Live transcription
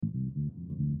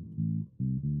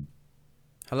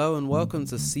Hello and welcome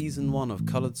to Season 1 of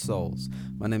Coloured Souls.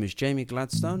 My name is Jamie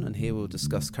Gladstone and here we'll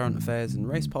discuss current affairs in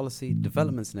race policy,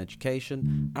 developments in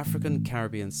education, African,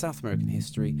 Caribbean, South American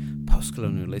history,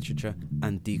 post-colonial literature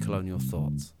and decolonial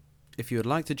thoughts. If you would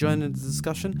like to join in the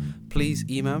discussion, please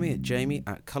email me at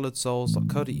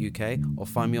jamie@colouredsouls.co.uk or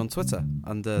find me on Twitter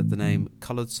under the name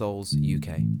Coloured Souls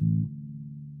UK.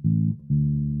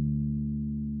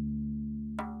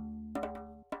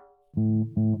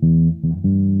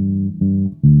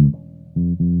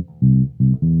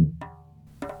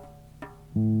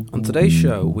 On today's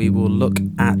show, we will look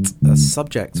at a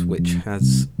subject which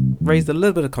has raised a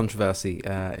little bit of controversy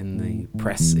in the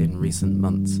press in recent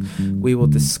months. We will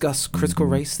discuss critical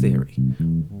race theory.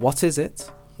 What is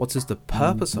it? What is the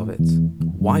purpose of it?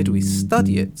 Why do we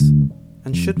study it?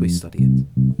 And should we study it?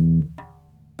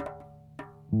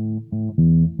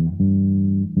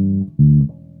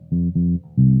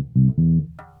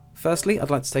 Firstly, I'd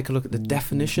like to take a look at the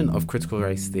definition of critical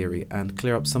race theory and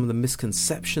clear up some of the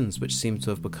misconceptions which seem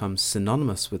to have become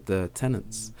synonymous with the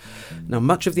tenets. Now,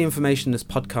 much of the information in this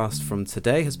podcast from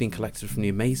today has been collected from the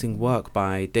amazing work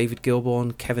by David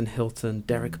Gilbourne, Kevin Hilton,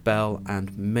 Derek Bell,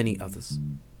 and many others.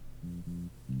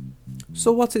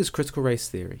 So what is critical race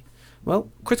theory?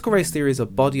 Well, critical race theory is a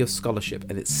body of scholarship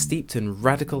and it's steeped in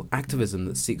radical activism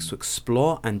that seeks to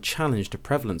explore and challenge the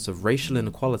prevalence of racial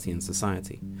inequality in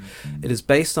society. It is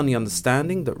based on the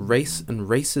understanding that race and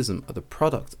racism are the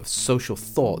product of social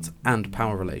thought and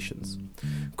power relations.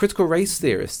 Critical race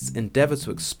theorists endeavour to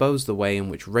expose the way in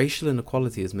which racial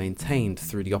inequality is maintained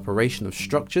through the operation of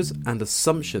structures and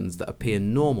assumptions that appear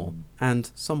normal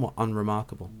and somewhat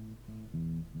unremarkable.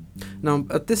 Now,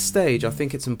 at this stage, I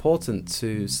think it's important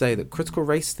to say that critical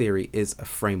race theory is a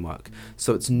framework,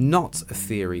 so it's not a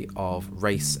theory of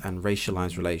race and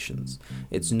racialized relations.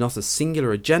 It's not a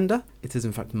singular agenda, it is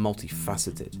in fact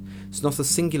multifaceted. It's not a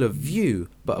singular view,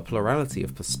 but a plurality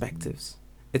of perspectives.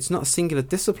 It's not a singular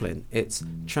discipline, it's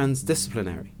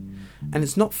transdisciplinary. And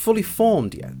it's not fully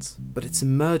formed yet, but it's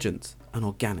emergent and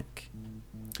organic.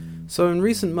 So in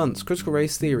recent months, critical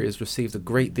race theory has received a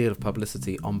great deal of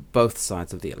publicity on both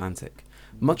sides of the Atlantic.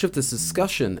 Much of this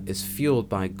discussion is fueled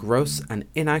by gross and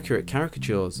inaccurate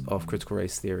caricatures of critical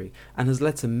race theory and has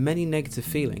led to many negative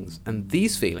feelings, and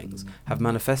these feelings have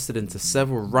manifested into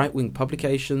several right-wing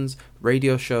publications,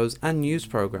 radio shows and news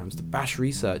programs to bash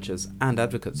researchers and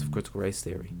advocates of critical race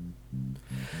theory.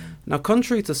 Now,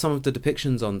 contrary to some of the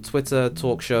depictions on Twitter,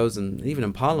 talk shows, and even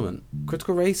in Parliament,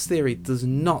 critical race theory does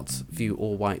not view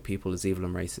all white people as evil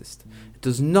and racist. It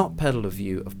does not peddle a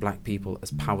view of black people as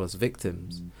powerless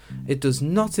victims. It does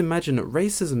not imagine that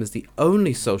racism is the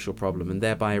only social problem and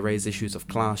thereby raise issues of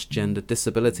class, gender,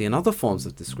 disability, and other forms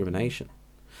of discrimination.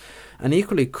 And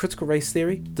equally, critical race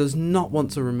theory does not want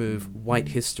to remove white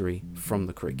history from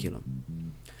the curriculum.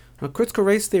 Now, critical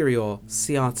race theory, or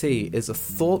CRT, is a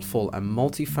thoughtful and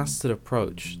multifaceted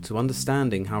approach to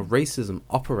understanding how racism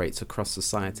operates across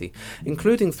society,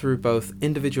 including through both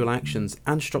individual actions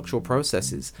and structural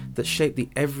processes that shape the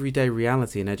everyday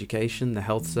reality in education, the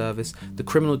health service, the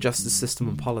criminal justice system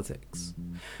and politics.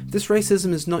 This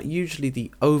racism is not usually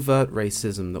the overt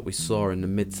racism that we saw in the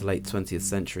mid to late 20th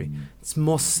century. It's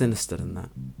more sinister than that.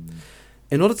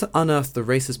 In order to unearth the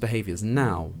racist behaviours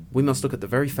now, we must look at the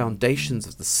very foundations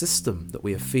of the system that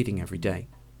we are feeding every day.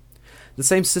 The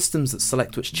same systems that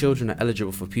select which children are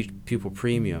eligible for pupil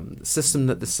premium, the system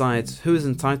that decides who is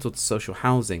entitled to social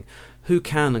housing, who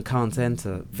can and can't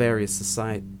enter various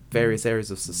areas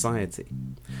of society,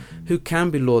 who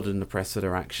can be lauded and oppressed for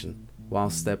their action,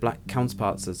 whilst their black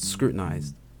counterparts are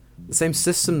scrutinised. The same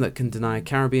system that can deny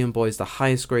Caribbean boys the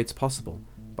highest grades possible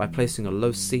by placing a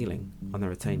low ceiling on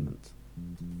their attainment.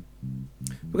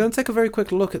 We're going to take a very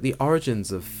quick look at the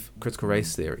origins of critical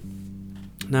race theory.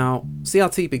 Now,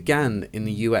 CRT began in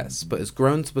the US, but has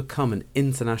grown to become an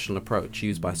international approach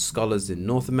used by scholars in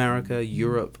North America,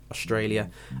 Europe, Australia,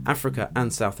 Africa,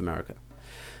 and South America.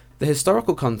 The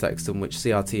historical context in which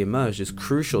CRT emerged is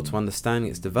crucial to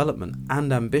understanding its development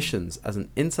and ambitions as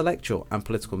an intellectual and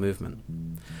political movement.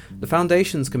 The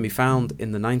foundations can be found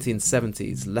in the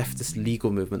 1970s leftist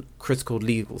legal movement Critical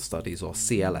Legal Studies, or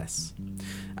CLS.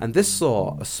 And this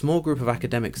saw a small group of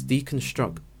academics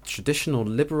deconstruct traditional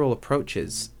liberal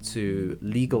approaches to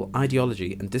legal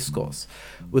ideology and discourse,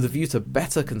 with a view to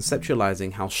better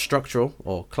conceptualizing how structural,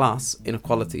 or class,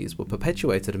 inequalities were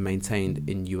perpetuated and maintained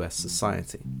in US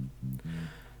society.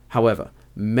 However,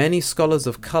 many scholars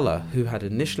of colour who had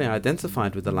initially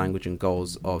identified with the language and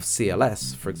goals of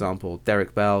CLS, for example,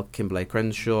 Derek Bell, Kimberlé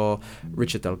Crenshaw,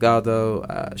 Richard Delgado,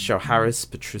 Cheryl Harris,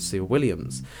 Patricia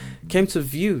Williams, came to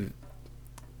view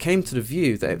came to the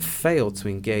view that it failed to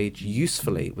engage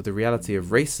usefully with the reality of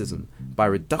racism by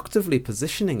reductively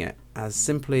positioning it as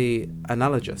simply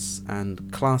analogous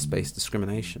and class-based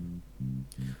discrimination.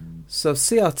 So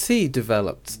CRT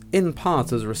developed in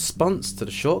part as a response to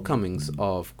the shortcomings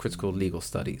of critical legal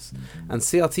studies, and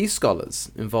CRT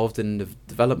scholars involved in the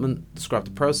development described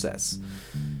the process.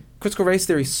 Critical race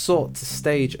theory sought to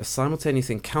stage a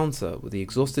simultaneous encounter with the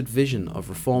exhausted vision of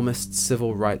reformist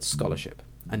civil rights scholarship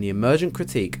and the emergent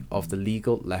critique of the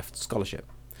legal left scholarship.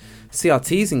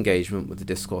 CRT's engagement with the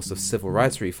discourse of civil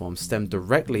rights reform stemmed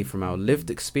directly from our lived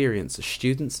experience as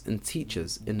students and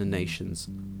teachers in the nation's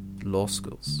law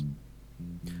schools.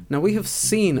 Now, we have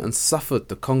seen and suffered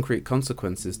the concrete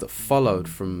consequences that followed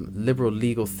from liberal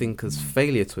legal thinkers'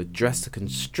 failure to address the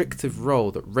constrictive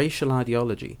role that racial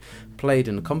ideology played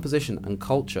in the composition and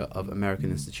culture of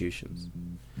American institutions.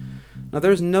 Now,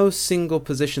 there is no single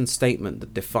position statement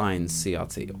that defines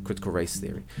CRT, or critical race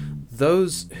theory.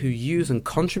 Those who use and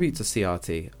contribute to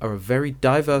CRT are a very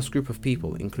diverse group of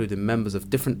people, including members of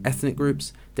different ethnic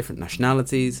groups, different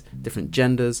nationalities, different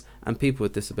genders, and people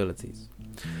with disabilities.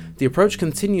 The approach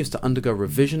continues to undergo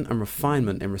revision and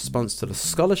refinement in response to the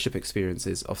scholarship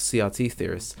experiences of CRT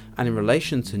theorists and in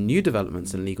relation to new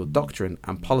developments in legal doctrine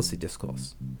and policy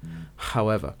discourse.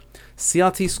 However,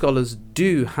 CRT scholars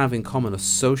do have in common a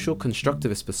social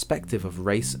constructivist perspective of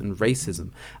race and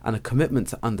racism and a commitment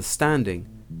to understanding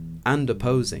and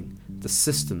opposing the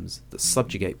systems that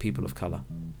subjugate people of colour.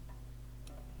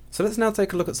 So let's now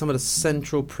take a look at some of the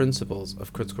central principles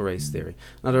of critical race theory.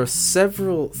 Now, there are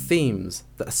several themes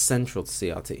that are central to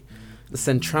CRT. The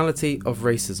centrality of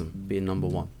racism being number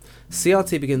one.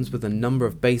 CRT begins with a number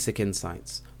of basic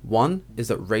insights. One is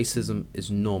that racism is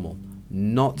normal,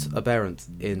 not aberrant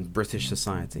in British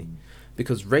society.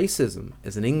 Because racism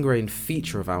is an ingrained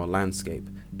feature of our landscape,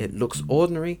 it looks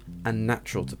ordinary and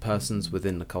natural to persons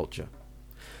within the culture.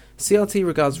 CRT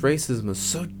regards racism as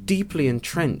so deeply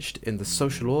entrenched in the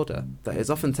social order that it is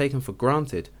often taken for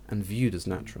granted and viewed as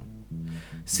natural.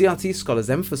 CRT scholars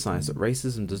emphasize that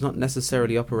racism does not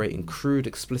necessarily operate in crude,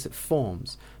 explicit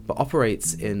forms, but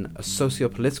operates in a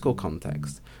socio-political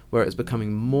context where it is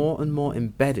becoming more and more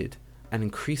embedded and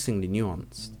increasingly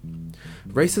nuanced.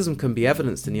 Racism can be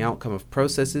evidenced in the outcome of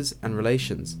processes and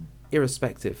relations,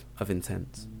 irrespective of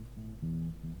intent.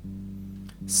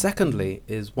 Secondly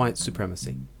is white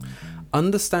supremacy.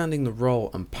 Understanding the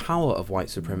role and power of white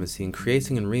supremacy in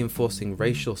creating and reinforcing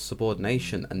racial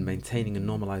subordination and maintaining a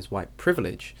normalized white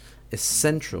privilege is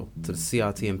central to the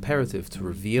CRT imperative to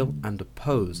reveal and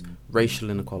oppose racial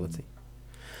inequality.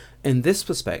 In this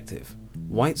perspective,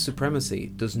 white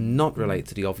supremacy does not relate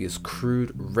to the obvious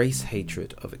crude race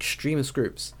hatred of extremist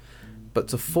groups, but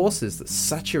to forces that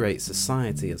saturate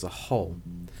society as a whole.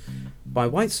 By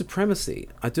white supremacy,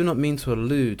 I do not mean to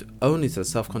allude only to the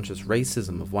self-conscious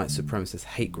racism of white supremacist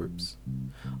hate groups.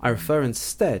 I refer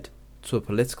instead to a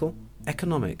political,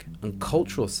 economic, and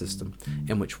cultural system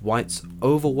in which whites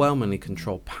overwhelmingly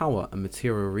control power and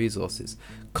material resources.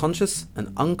 Conscious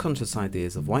and unconscious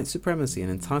ideas of white supremacy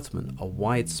and entitlement are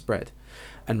widespread,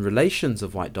 and relations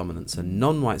of white dominance and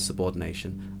non-white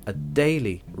subordination are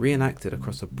daily reenacted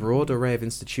across a broad array of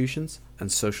institutions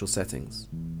and social settings.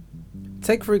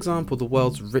 Take, for example, the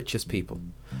world's richest people.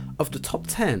 Of the top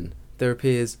 10, there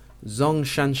appears Zhong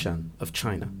Shanshan of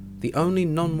China, the only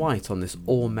non-white on this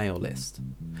all-male list.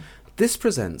 This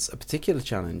presents a particular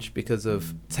challenge because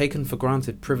of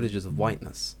taken-for-granted privileges of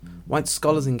whiteness. White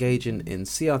scholars engaging in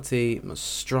CRT must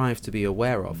strive to be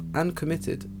aware of and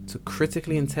committed to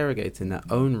critically interrogating their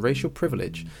own racial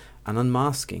privilege and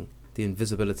unmasking the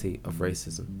invisibility of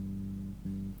racism.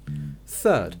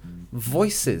 Third,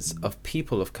 voices of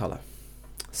people of colour.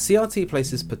 CRT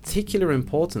places particular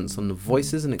importance on the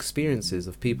voices and experiences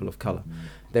of people of colour,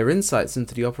 their insights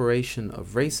into the operation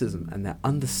of racism and their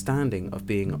understanding of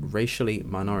being racially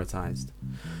minoritized.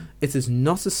 It is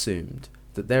not assumed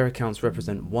that their accounts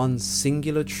represent one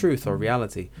singular truth or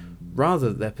reality, rather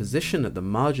that their position at the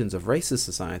margins of racist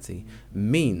society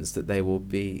means that they will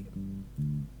be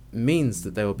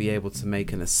able to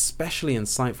make an especially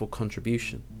insightful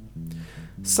contribution.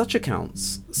 Such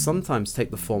accounts sometimes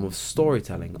take the form of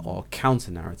storytelling or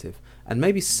counter-narrative, and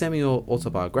may be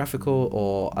semi-autobiographical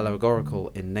or allegorical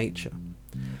in nature.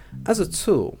 As a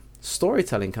tool,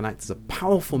 storytelling can act as a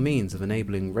powerful means of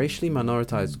enabling racially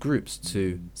minoritized groups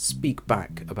to speak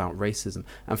back about racism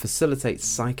and facilitate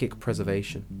psychic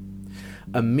preservation,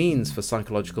 a means for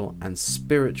psychological and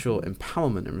spiritual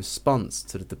empowerment in response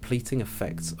to the depleting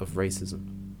effects of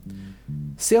racism.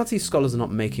 CRT scholars are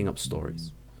not making up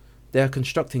stories. They are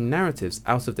constructing narratives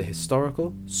out of the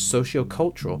historical,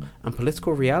 socio-cultural, and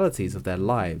political realities of their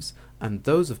lives and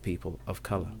those of people of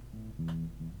colour.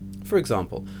 For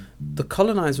example, The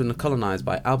Colonizer and the Colonized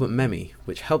by Albert Memmi,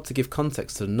 which helped to give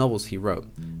context to the novels he wrote,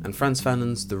 and Frantz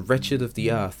Fanon's The Wretched of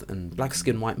the Earth and Black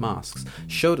Skin, White Masks,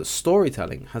 show that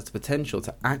storytelling has the potential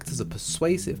to act as a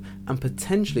persuasive and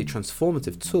potentially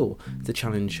transformative tool to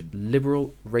challenge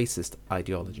liberal racist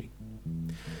ideology.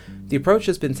 The approach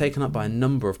has been taken up by a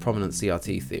number of prominent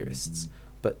CRT theorists,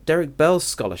 but Derek Bell's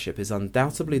scholarship is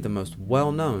undoubtedly the most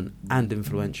well-known and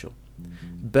influential.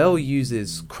 Bell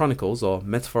uses chronicles or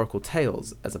metaphorical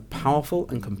tales as a powerful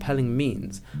and compelling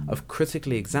means of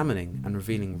critically examining and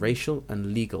revealing racial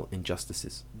and legal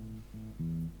injustices.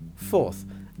 Fourth,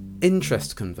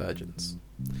 interest convergence.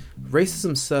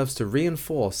 Racism serves to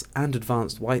reinforce and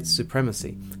advance white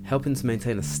supremacy, helping to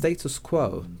maintain a status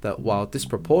quo that, while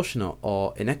disproportionate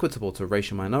or inequitable to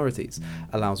racial minorities,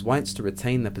 allows whites to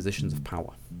retain their positions of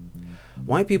power.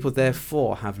 White people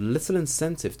therefore have little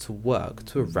incentive to work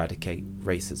to eradicate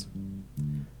racism.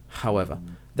 However,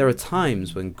 there are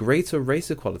times when greater race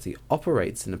equality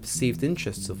operates in the perceived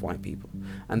interests of white people,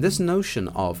 and this notion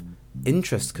of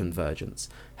interest convergence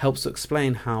helps to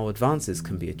explain how advances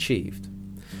can be achieved.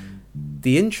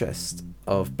 The interest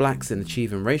of blacks in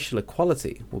achieving racial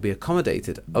equality will be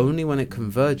accommodated only when it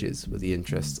converges with the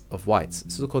interests of whites.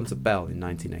 This is according to Bell in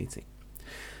 1980.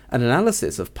 An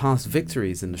analysis of past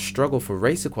victories in the struggle for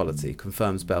race equality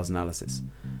confirms Bell's analysis.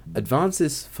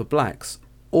 Advances for blacks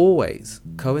always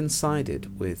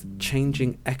coincided with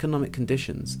changing economic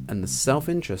conditions and the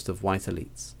self-interest of white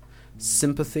elites.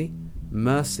 Sympathy,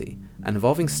 mercy, and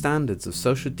evolving standards of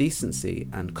social decency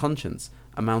and conscience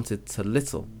amounted to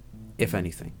little, if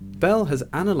anything. Bell has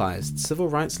analysed civil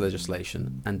rights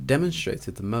legislation and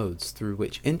demonstrated the modes through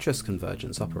which interest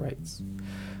convergence operates.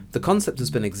 The concept has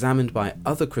been examined by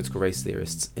other critical race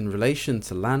theorists in relation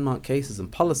to landmark cases and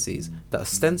policies that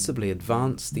ostensibly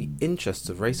advance the interests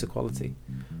of race equality,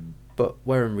 but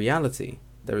where in reality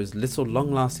there is little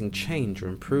long-lasting change or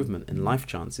improvement in life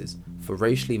chances for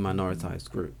racially minoritized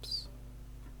groups.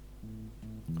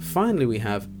 Finally, we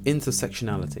have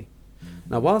intersectionality.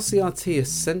 Now, while CRT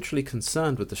is centrally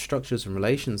concerned with the structures and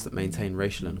relations that maintain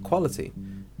racial inequality,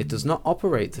 it does not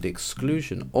operate to the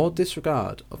exclusion or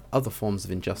disregard of other forms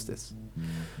of injustice.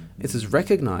 It has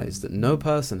recognized that no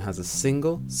person has a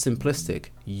single, simplistic,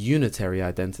 unitary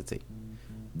identity.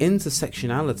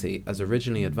 Intersectionality, as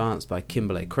originally advanced by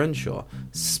Kimberlé Crenshaw,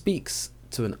 speaks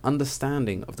to an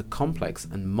understanding of the complex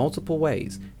and multiple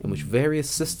ways in which various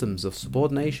systems of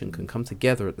subordination can come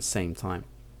together at the same time.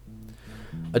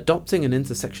 Adopting an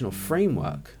intersectional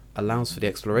framework allows for the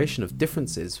exploration of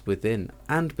differences within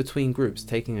and between groups,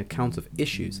 taking account of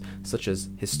issues such as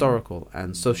historical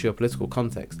and socio-political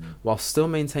context, while still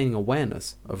maintaining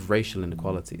awareness of racial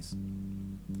inequalities.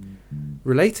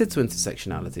 Related to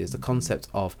intersectionality is the concept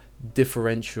of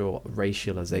differential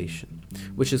racialization,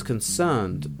 which is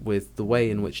concerned with the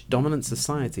way in which dominant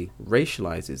society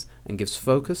racializes and gives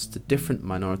focus to different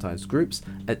minoritized groups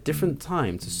at different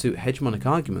times to suit hegemonic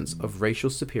arguments of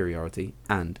racial superiority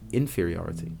and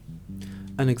inferiority.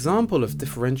 An example of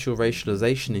differential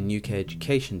racialization in UK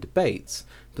education debates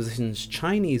positions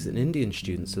Chinese and Indian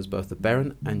students as both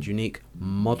aberrant and unique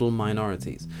model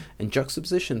minorities, in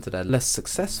juxtaposition to their less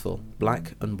successful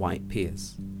black and white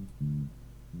peers.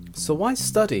 So why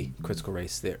study critical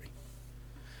race theory?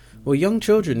 Well, young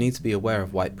children need to be aware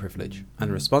of white privilege and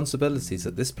the responsibilities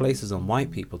that this places on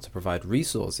white people to provide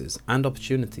resources and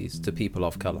opportunities to people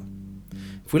of colour.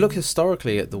 If we look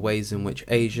historically at the ways in which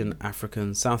Asian,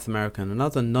 African, South American and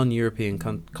other non-European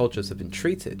cultures have been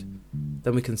treated,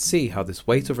 then we can see how this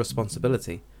weight of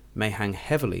responsibility may hang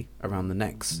heavily around the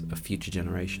necks of future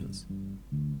generations.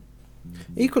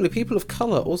 Equally, people of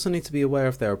colour also need to be aware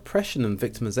of their oppression and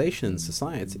victimization in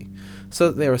society, so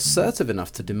that they are assertive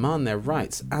enough to demand their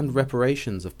rights and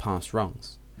reparations of past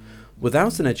wrongs.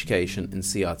 Without an education in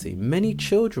CRT, many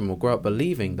children will grow up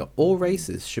believing that all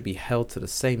races should be held to the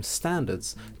same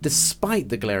standards, despite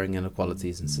the glaring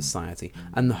inequalities in society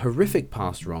and the horrific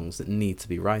past wrongs that need to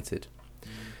be righted.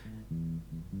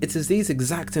 It is these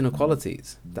exact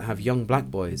inequalities that have young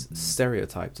black boys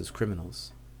stereotyped as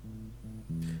criminals.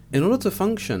 In order to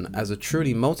function as a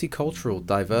truly multicultural,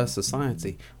 diverse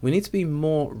society, we need to be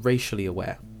more racially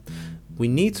aware. We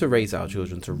need to raise our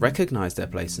children to recognize their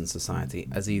place in society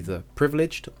as either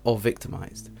privileged or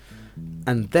victimized,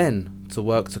 and then to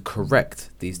work to correct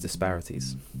these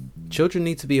disparities. Children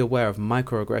need to be aware of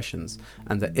microaggressions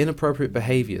and that inappropriate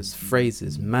behaviors,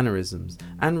 phrases, mannerisms,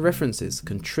 and references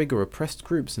can trigger oppressed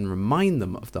groups and remind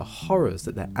them of the horrors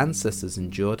that their ancestors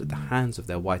endured at the hands of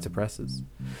their white oppressors.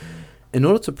 In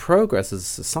order to progress as a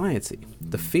society,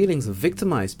 the feelings of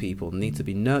victimized people need to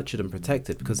be nurtured and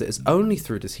protected, because it is only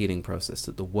through this healing process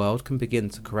that the world can begin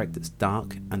to correct its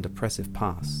dark and oppressive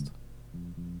past.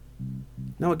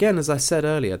 Now again, as I said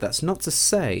earlier, that's not to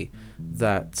say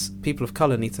that people of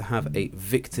colour need to have a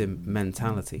victim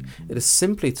mentality. It is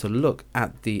simply to look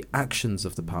at the actions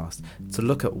of the past, to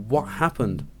look at what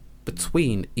happened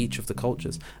between each of the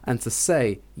cultures, and to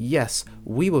say, yes,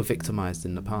 we were victimized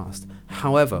in the past.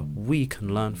 However, we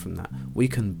can learn from that. We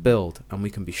can build and we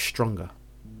can be stronger.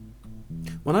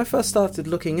 When I first started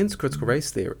looking into critical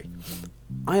race theory,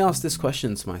 I asked this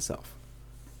question to myself.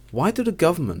 Why do the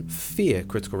government fear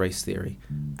critical race theory?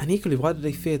 And equally, why do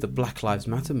they fear the Black Lives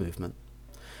Matter movement?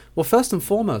 Well, first and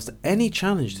foremost, any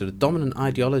challenge to the dominant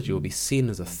ideology will be seen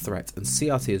as a threat, and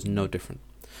CRT is no different.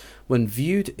 When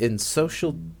viewed with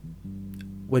social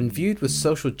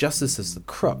justice as the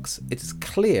crux, it is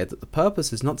clear that the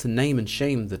purpose is not to name and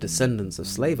shame the descendants of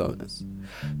slave owners.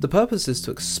 The purpose is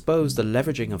to expose the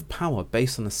leveraging of power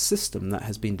based on a system that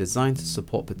has been designed to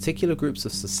support particular groups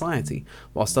of society,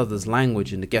 whilst others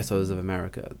languish in the ghettos of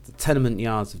America, the tenement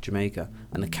yards of Jamaica,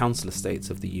 and the council estates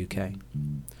of the UK.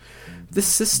 This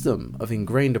system of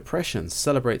ingrained oppression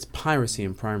celebrates piracy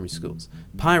in primary schools.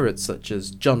 Pirates such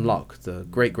as John Locke, the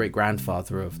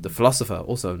great-great-grandfather of the philosopher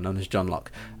also known as John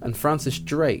Locke, and Francis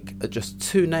Drake are just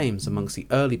two names amongst the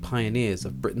early pioneers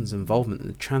of Britain's involvement in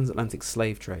the transatlantic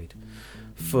slave trade.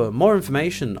 For more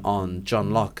information on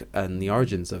John Locke and the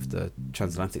origins of the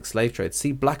transatlantic slave trade,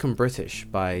 see Black and British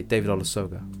by David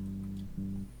Olusoga.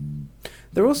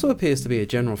 There also appears to be a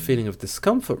general feeling of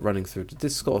discomfort running through the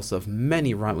discourse of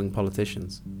many right-wing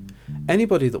politicians.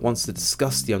 Anybody that wants to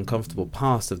discuss the uncomfortable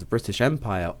past of the British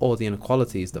Empire or the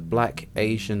inequalities that Black,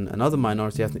 Asian and other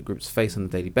minority ethnic groups face on a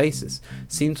daily basis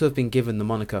seem to have been given the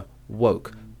moniker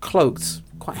woke, cloaked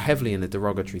quite heavily in a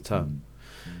derogatory tone.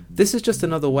 This is just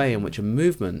another way in which a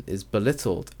movement is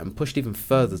belittled and pushed even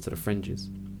further to the fringes.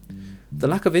 The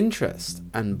lack of interest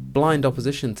and blind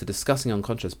opposition to discussing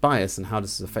unconscious bias and how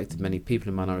this has affected many people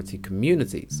in minority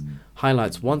communities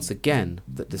highlights once again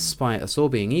that despite us all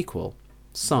being equal,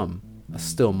 some are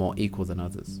still more equal than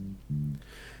others.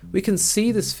 We can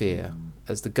see this fear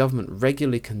as the government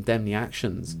regularly condemn the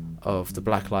actions of the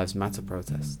Black Lives Matter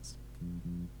protests.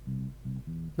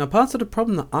 Now, part of the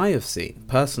problem that I have seen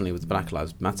personally with the Black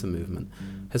Lives Matter movement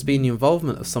has been the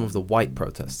involvement of some of the white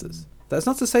protesters. That's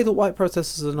not to say that white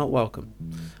protesters are not welcome.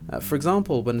 For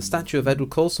example, when the statue of Edward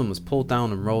Colston was pulled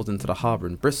down and rolled into the harbour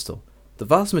in Bristol, the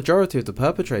vast majority of the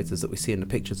perpetrators that we see in the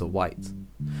pictures are white.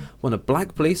 When a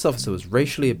black police officer was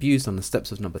racially abused on the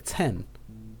steps of number 10,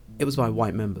 it was by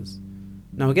white members.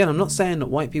 Now again, I'm not saying that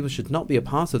white people should not be a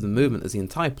part of the movement, as the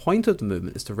entire point of the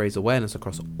movement is to raise awareness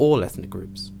across all ethnic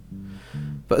groups.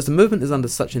 But as the movement is under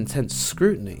such intense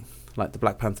scrutiny, like the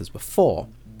Black Panthers before,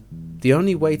 the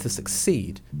only way to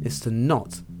succeed is to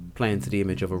not play into the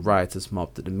image of a riotous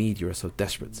mob that the media are so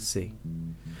desperate to see.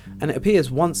 And it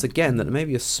appears once again that there may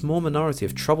be a small minority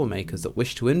of troublemakers that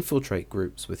wish to infiltrate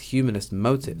groups with humanist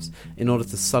motives in order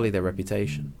to sully their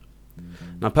reputation.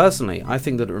 Now personally, I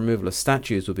think that the removal of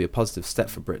statues would be a positive step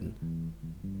for Britain.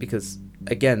 Because,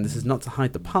 again, this is not to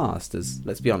hide the past, as,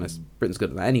 let's be honest, Britain's good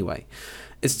at that anyway.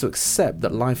 It's to accept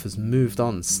that life has moved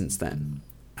on since then,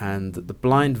 and that the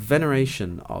blind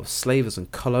veneration of slavers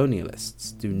and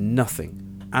colonialists do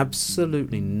nothing,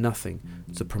 absolutely nothing,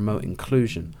 to promote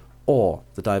inclusion or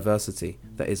the diversity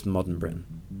that is modern Britain.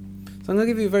 So I'm going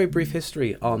to give you a very brief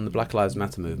history on the Black Lives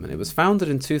Matter movement. It was founded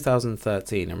in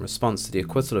 2013 in response to the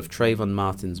acquittal of Trayvon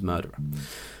Martin's murderer.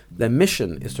 Their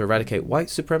mission is to eradicate white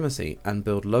supremacy and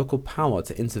build local power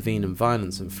to intervene in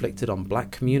violence inflicted on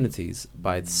black communities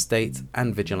by the state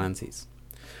and vigilantes.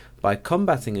 By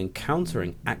combating and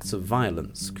countering acts of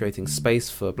violence, creating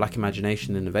space for black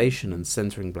imagination, innovation, and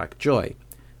centering black joy,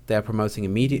 they are promoting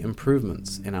immediate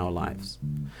improvements in our lives.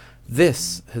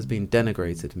 This has been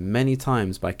denigrated many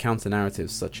times by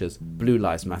counter-narratives such as Blue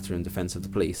Lives Matter in defense of the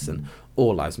police and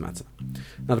All Lives Matter.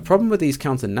 Now, the problem with these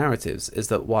counter-narratives is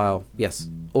that while, yes,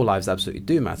 all lives absolutely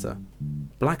do matter,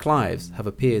 black lives have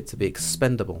appeared to be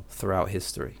expendable throughout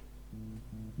history.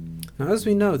 Now, as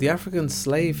we know, the African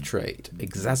slave trade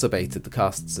exacerbated the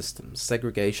caste system,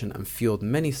 segregation, and fueled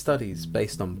many studies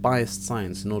based on biased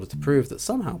science in order to prove that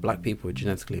somehow black people were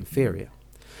genetically inferior.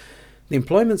 The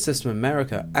employment system in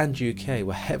America and UK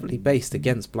were heavily based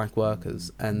against black workers,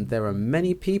 and there are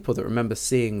many people that remember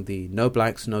seeing the no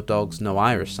blacks, no dogs, no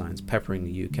Irish signs peppering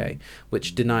the UK,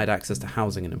 which denied access to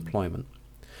housing and employment.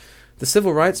 The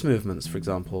civil rights movements, for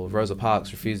example, Rosa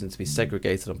Parks refusing to be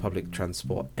segregated on public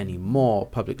transport anymore,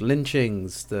 public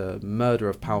lynchings, the murder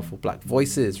of powerful black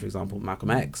voices, for example, Malcolm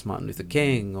X, Martin Luther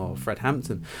King, or Fred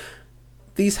Hampton,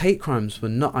 These hate crimes were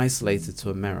not isolated to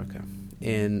America.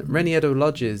 In Reniedo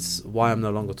Lodge's Why I'm No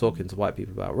Longer Talking to White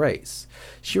People About Race,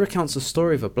 she recounts a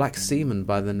story of a black seaman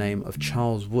by the name of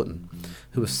Charles Wootton,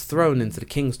 who was thrown into the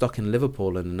King's Dock in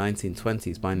Liverpool in the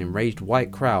 1920s by an enraged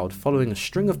white crowd following a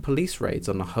string of police raids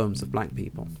on the homes of black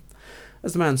people.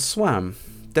 As the man swam,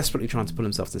 desperately trying to pull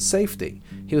himself to safety,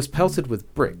 he was pelted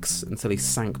with bricks until he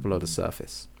sank below the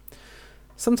surface.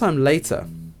 Sometime later,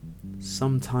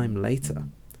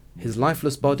 his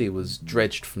lifeless body was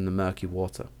dredged from the murky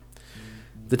water.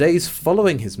 The days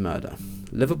following his murder,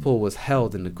 Liverpool was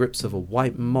held in the grips of a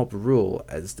white mob rule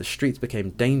as the streets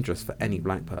became dangerous for any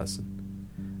black person.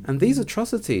 And these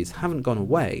atrocities haven't gone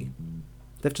away,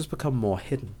 they've just become more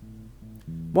hidden.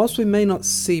 Whilst we may not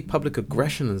see public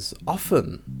aggression as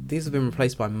often, these have been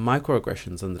replaced by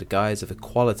microaggressions under the guise of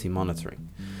equality monitoring.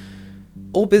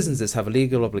 All businesses have a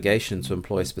legal obligation to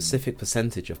employ a specific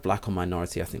percentage of black or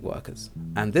minority ethnic workers,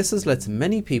 and this has led to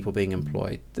many people being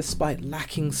employed despite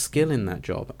lacking skill in that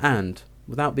job and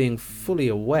without being fully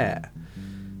aware.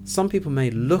 Some people may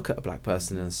look at a black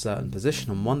person in a certain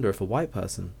position and wonder if a white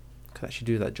person could actually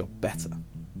do that job better.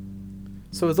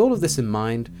 So with all of this in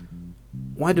mind,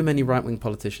 why do many right-wing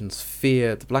politicians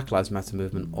fear the Black Lives Matter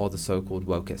movement or the so-called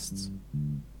wokeists?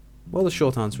 Well, the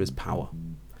short answer is power.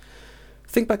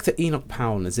 Think back to Enoch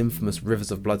Powell and his infamous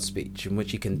Rivers of Blood speech, in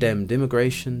which he condemned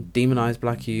immigration, demonised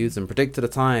black youths, and predicted a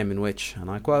time in which, and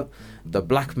I quote, "the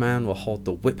black man will hold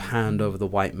the whip hand over the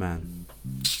white man."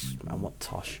 Man, what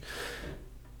tosh.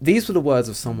 These were the words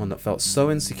of someone that felt so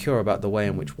insecure about the way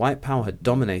in which white power had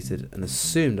dominated and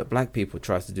assumed that black people would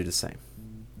try to do the same.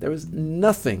 There is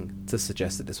nothing to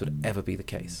suggest that this would ever be the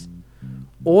case.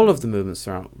 All of the movements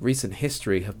throughout recent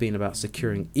history have been about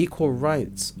securing equal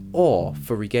rights or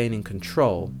for regaining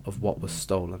control of what was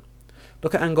stolen.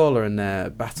 Look at Angola and their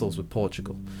battles with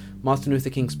Portugal, Martin Luther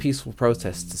King's peaceful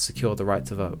protests to secure the right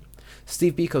to vote,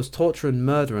 Steve Biko's torture and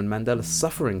murder and Mandela's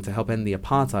suffering to help end the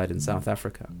apartheid in South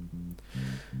Africa.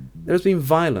 There has been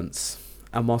violence,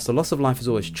 and whilst the loss of life is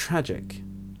always tragic,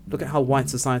 look at how white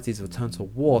societies have turned to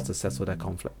war to settle their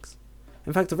conflicts.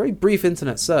 In fact, a very brief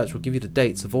internet search will give you the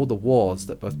dates of all the wars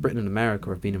that both Britain and America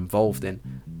have been involved in,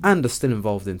 and are still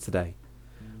involved in today.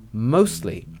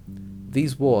 Mostly,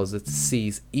 these wars are to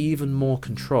seize even more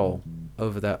control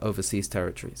over their overseas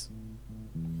territories.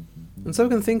 And so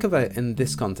we can think of it in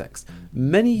this context.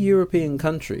 Many European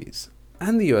countries,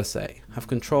 and the USA, have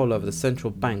control over the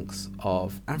central banks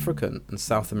of African and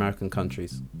South American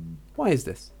countries. Why is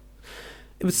this?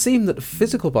 It would seem that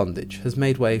physical bondage has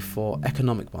made way for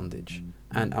economic bondage,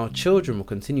 and our children will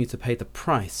continue to pay the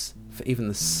price for even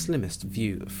the slimmest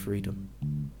view of freedom.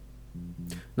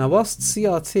 Now, whilst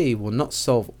CRT will not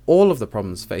solve all of the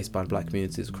problems faced by black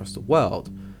communities across the world,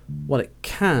 what it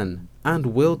can and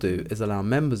will do is allow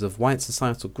members of white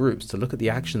societal groups to look at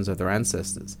the actions of their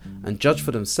ancestors and judge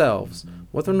for themselves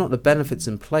whether or not the benefits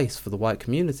in place for the white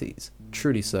communities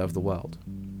truly serve the world.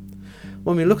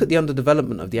 When we look at the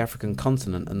underdevelopment of the African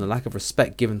continent and the lack of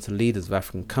respect given to leaders of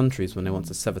African countries when they want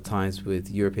to sever ties with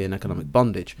European economic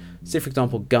bondage, see for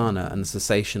example Ghana and the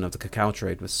cessation of the cacao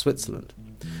trade with Switzerland,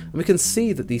 and we can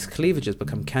see that these cleavages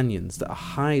become canyons that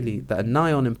are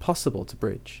nigh on impossible to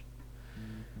bridge.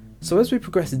 So as we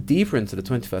progress deeper into the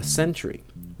 21st century,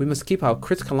 we must keep our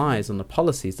critical eyes on the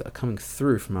policies that are coming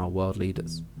through from our world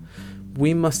leaders.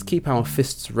 We must keep our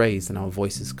fists raised and our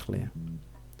voices clear.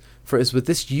 For it is with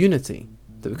this unity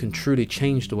that we can truly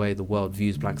change the way the world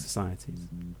views black societies.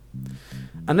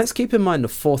 And let's keep in mind the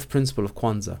fourth principle of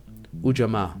Kwanzaa,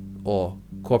 Ujamaa, or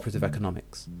cooperative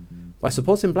economics. By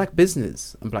supporting black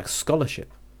business and black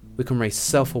scholarship, we can raise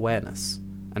self-awareness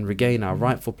and regain our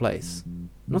rightful place,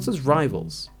 not as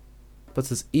rivals, but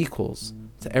as equals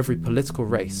to every political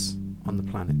race on the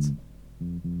planet.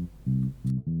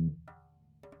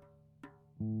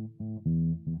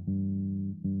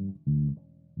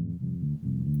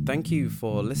 Thank you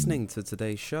for listening to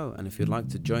today's show, and if you'd like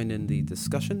to join in the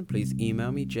discussion, please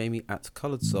email me,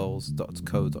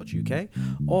 jamie@colouredsouls.co.uk,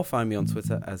 or find me on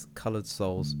Twitter as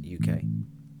colouredsoulsuk.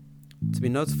 To be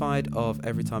notified of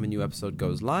every time a new episode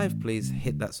goes live, please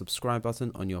hit that subscribe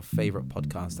button on your favourite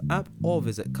podcast app, or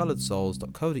visit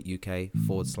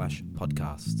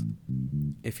colouredsouls.co.uk/podcast.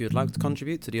 If you'd like to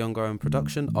contribute to the ongoing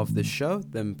production of this show,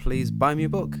 then please buy me a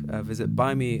book. Visit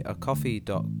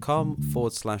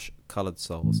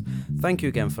buymeacoffee.com/colouredsouls. Thank you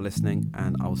again for listening,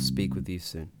 and I'll speak with you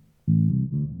soon.